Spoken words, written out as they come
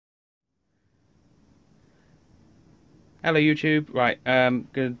Hello YouTube. Right,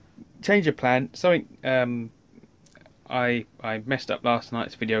 gonna change of plan. Something I messed up last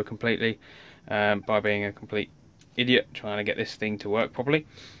night's video completely by being a complete idiot trying to get this thing to work properly.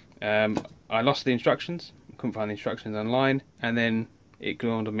 I lost the instructions, couldn't find the instructions online, and then it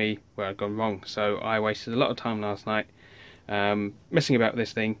dawned on me where I'd gone wrong. So I wasted a lot of time last night messing about with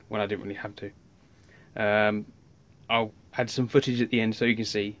this thing when I didn't really have to. I'll add some footage at the end so you can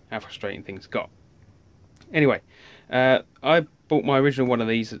see how frustrating things got. Anyway, I bought my original one of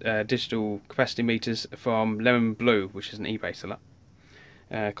these digital capacity meters from Lemon Blue, which is an eBay seller.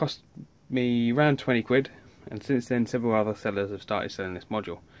 Cost me around 20 quid, and since then several other sellers have started selling this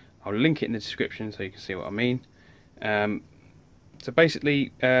module. I'll link it in the description so you can see what I mean. So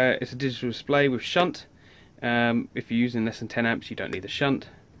basically it's a digital display with shunt. If you're using less than 10 amps you don't need the shunt.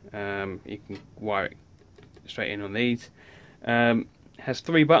 You can wire it straight in on these. It has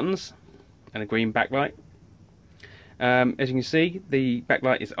 3 buttons and a green backlight. As you can see, the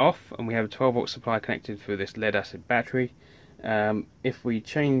backlight is off and we have a 12-volt supply connected through this lead acid battery. If we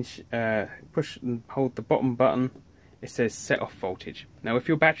change, push and hold the bottom button, it says set off voltage. Now if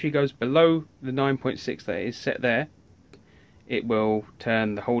your battery goes below the 9.6 that is set there, it will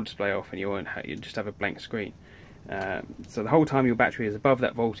turn the whole display off and you'll just have a blank screen. So the whole time your battery is above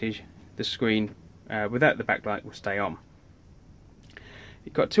that voltage, the screen without the backlight will stay on.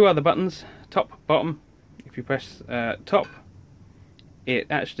 You've got 2 other buttons, top, bottom. If you press top, it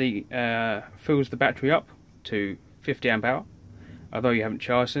actually fills the battery up to 50 amp hour, although you haven't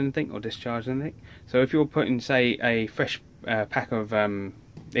charged anything or discharged anything. So if you're putting, say, a fresh pack of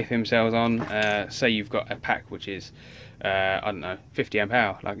lithium cells on, say you've got a pack which is, I don't know, 50 amp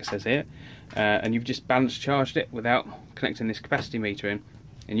hour, like it says here, and you've just balance charged it without connecting this capacity meter in,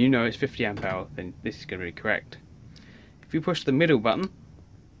 and you know it's 50 amp hour, then this is going to be correct. If you push the middle button,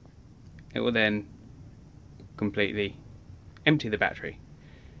 it will then completely empty the battery.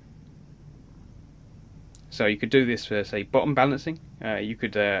 So you could do this for, say, bottom balancing. You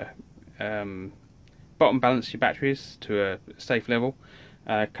could bottom balance your batteries to a safe level,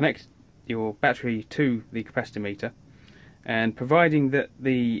 connect your battery to the capacity meter, and providing that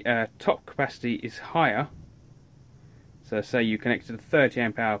the top capacity is higher, so say you connected a 30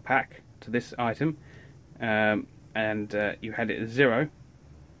 amp hour pack to this item, and you had it at 0,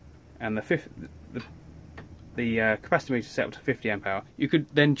 and the capacity meter set up to 50 amp hour, you could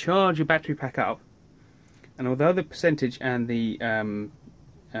then charge your battery pack up, and although the percentage and the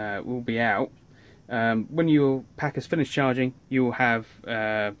will be out, when your pack is finished charging, you will have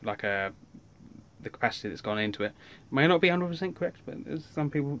the capacity that's gone into it. May not be 100% correct, but some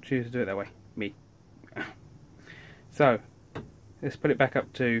people choose to do it that way. Me. So let's put it back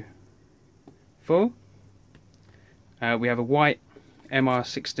up to full. We have a white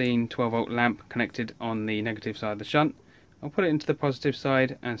MR16 12-volt lamp connected on the negative side of the shunt. I'll put it into the positive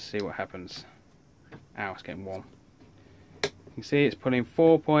side and see what happens. Ow, it's getting warm. You can see it's putting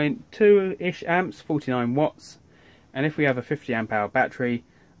 4.2-ish amps, 49 watts, and if we have a 50 amp hour battery,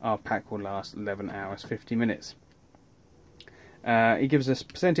 our pack will last 11 hours 50 minutes. It gives us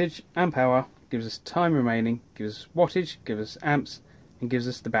percentage, amp hour, gives us time remaining, gives us wattage, gives us amps, and gives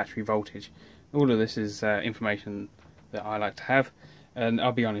us the battery voltage. All of this is information that I like to have, and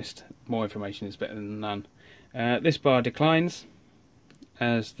I'll be honest, more information is better than none. This bar declines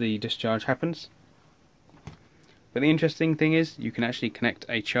as the discharge happens, but the interesting thing is you can actually connect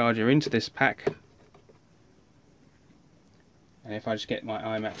a charger into this pack, and if I just get my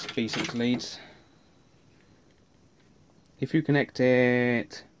IMAX G6 leads, if you connect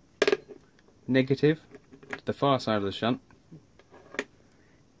it negative to the far side of the shunt,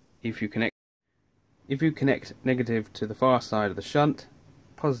 if you connect negative to the far side of the shunt,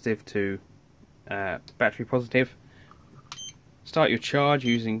 positive to battery positive, start your charge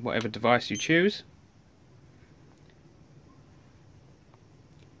using whatever device you choose.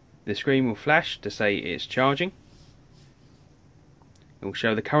 The screen will flash to say it's charging. It will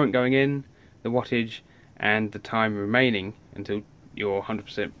show the current going in, the wattage, and the time remaining until your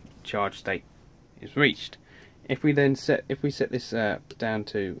 100% charge state is reached. If we set this down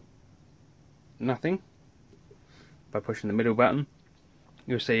to nothing by pushing the middle button,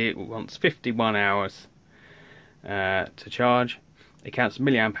 you'll see it wants 51 hours to charge. It counts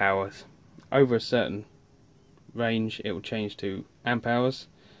milliamp hours. Over a certain range it will change to amp hours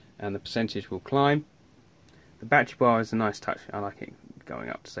and the percentage will climb. The battery bar is a nice touch. I like it going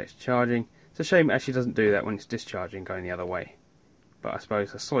up to say it's charging. It's a shame it actually doesn't do that when it's discharging, going the other way, but I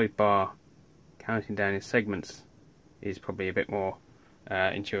suppose a solid bar counting down in segments is probably a bit more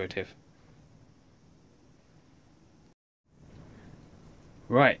intuitive.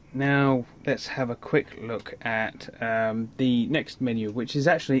 Right, now let's have a quick look at the next menu, which is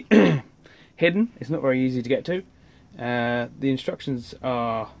actually hidden. It's not very easy to get to. The instructions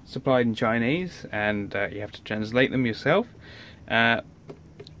are supplied in Chinese, and you have to translate them yourself.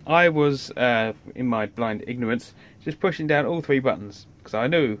 I was, in my blind ignorance, just pushing down all three buttons, because I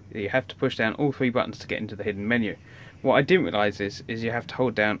knew that you have to push down all three buttons to get into the hidden menu. What I didn't realise is you have to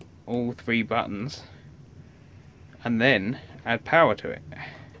hold down all three buttons and then add power to it.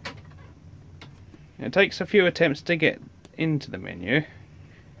 It takes a few attempts to get into the menu.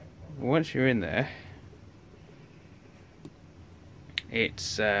 Once you're in there,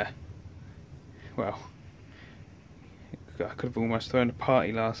 it's well, I could have almost thrown a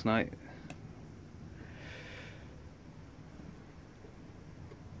party last night.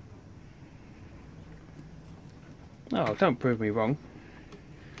 Oh, don't prove me wrong.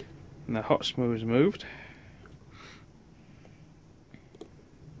 And the hot smooth is moved.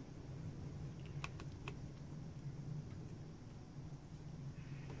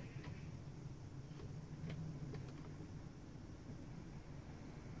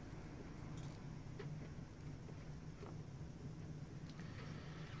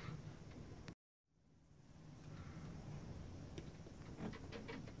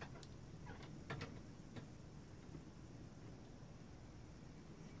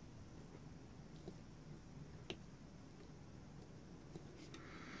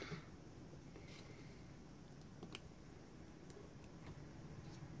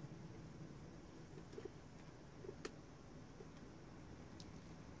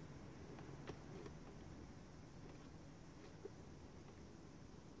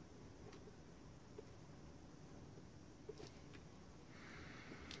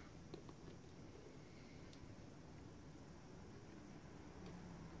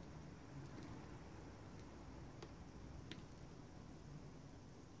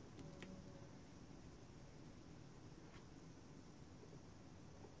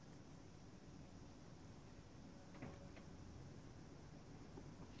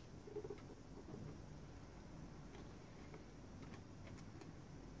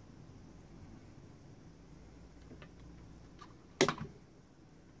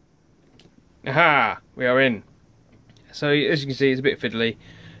 Aha! We are in. So as you can see, it's a bit fiddly.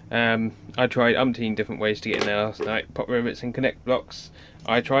 I tried umpteen different ways to get in there last night. Pop rivets and connect blocks.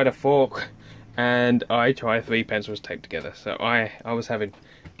 I tried a fork, and I tried 3 pencils taped together. So I was having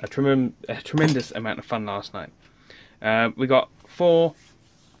a tremendous amount of fun last night. We got 4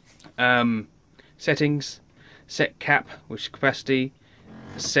 settings: set cap, which is capacity;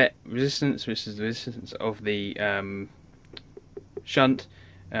 set resistance, which is the resistance of the shunt.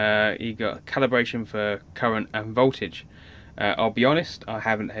 You got calibration for current and voltage. I'll be honest, I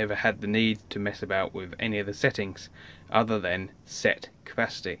haven't ever had the need to mess about with any of the settings other than set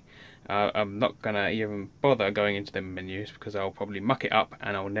capacity. I'm not going to even bother going into the menus because I'll probably muck it up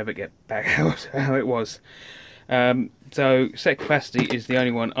and I'll never get back out how it was. So set capacity is the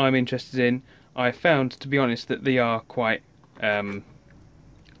only one I'm interested in. I found, to be honest, that they are quite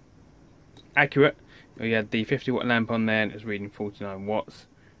accurate. We had the 50-watt lamp on there and it was reading 49 watts.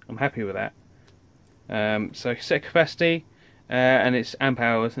 I'm happy with that. So set capacity, and it's amp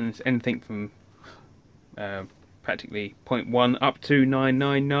hours, and it's anything from practically 0.1 up to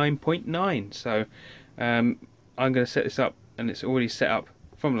 999.9. So I'm going to set this up, and it's already set up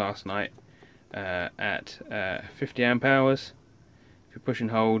from last night at 50 amp hours. If you push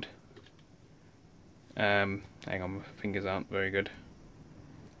and hold, hang on, my fingers aren't very good.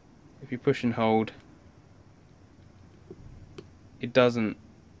 If you push and hold, it doesn't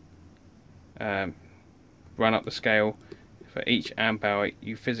run up the scale. For each amp hour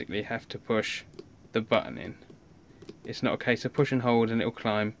you physically have to push the button in. It's not a case of push and hold and it'll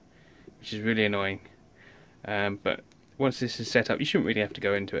climb, which is really annoying. But once this is set up, you shouldn't really have to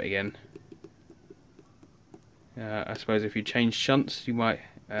go into it again. I suppose if you change shunts, you might,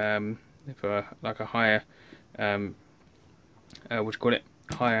 for like a higher, what do you call it,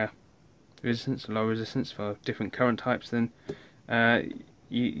 higher resistance, low resistance for different current types, then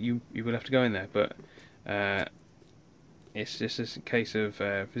you will have to go in there. But it's just a case of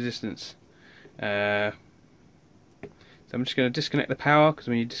resistance. So I'm just going to disconnect the power, because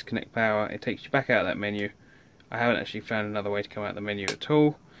when you disconnect power it takes you back out of that menu. I haven't actually found another way to come out of the menu at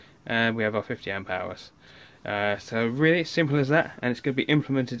all, and we have our 50 amp hours. So really simple as that, and it's going to be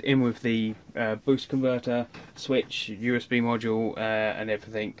implemented in with the boost converter, switch, USB module, and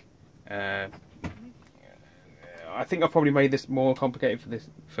everything. I think I probably made this more complicated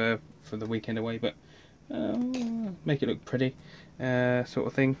for the weekend away, but make it look pretty, sort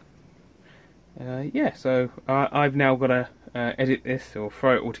of thing. Yeah, so I've now got edit this or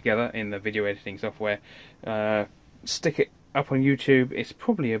throw it all together in the video editing software, stick it up on YouTube. It's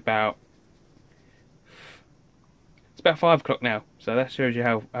probably about 5 o'clock now, so that shows you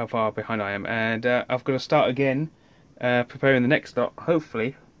how far behind I am. And I've got to start again, preparing the next lot.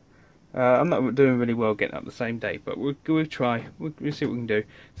 Hopefully, I'm not doing really well getting up the same day, but we'll try. We'll see what we can do.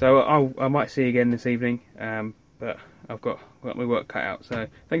 So I might see you again this evening, but I've got my work cut out. So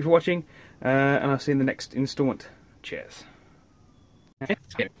thanks for watching, and I'll see you in the next instalment. Cheers.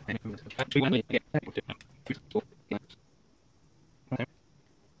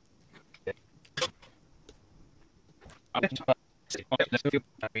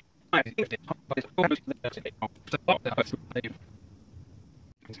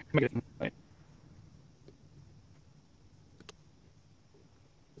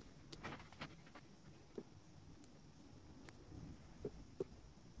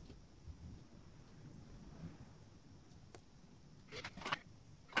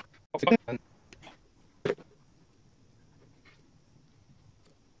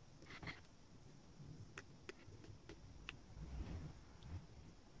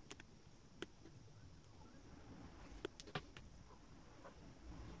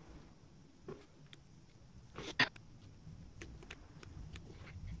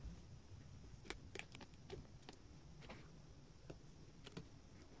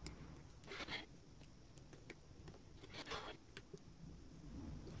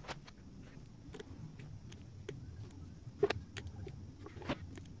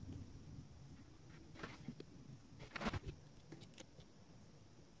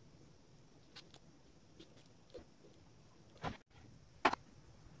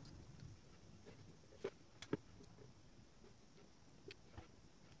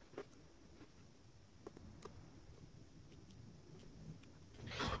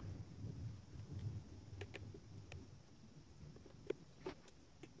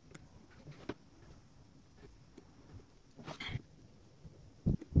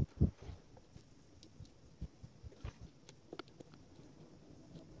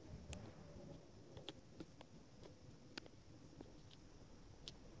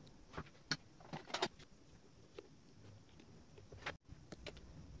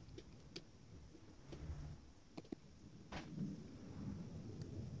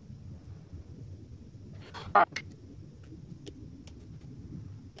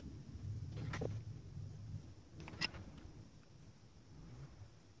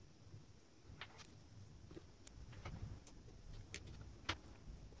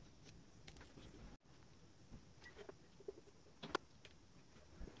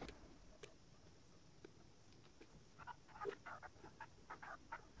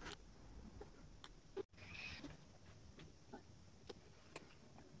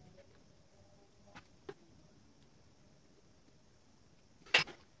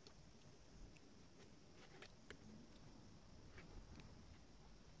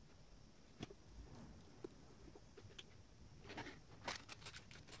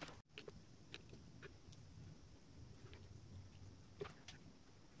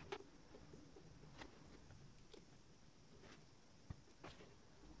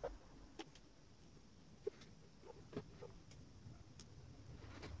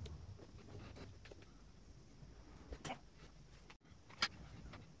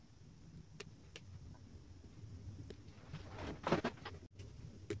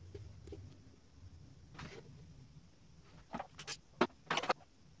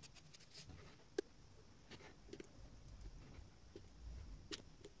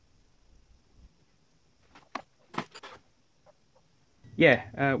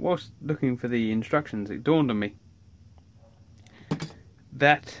 Yeah, whilst looking for the instructions, it dawned on me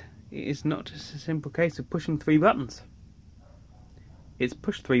that it is not just a simple case of pushing 3 buttons. It's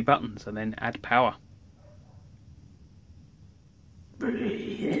push 3 buttons and then add power.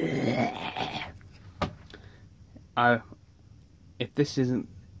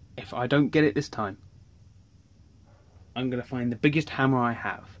 If I don't get it this time, I'm going to find the biggest hammer I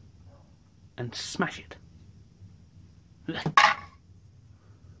have and smash it.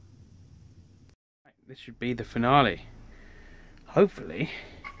 This should be the finale. Hopefully.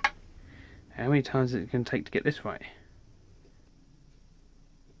 How many times is it going to take to get this right?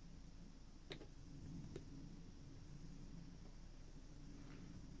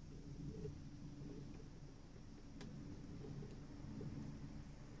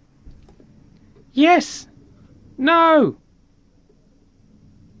 Yes! No!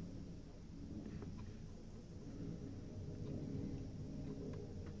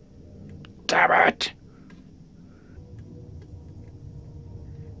 Damn it!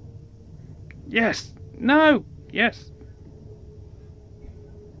 Yes! No! Yes!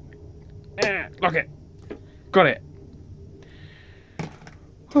 Lock it. Got it.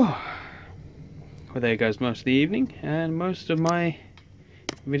 Well, there goes most of the evening and most of my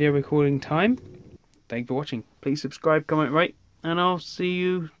video recording time. Thank you for watching. Please subscribe, comment, rate, and I'll see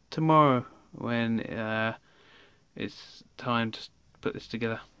you tomorrow when it's time to put this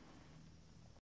together.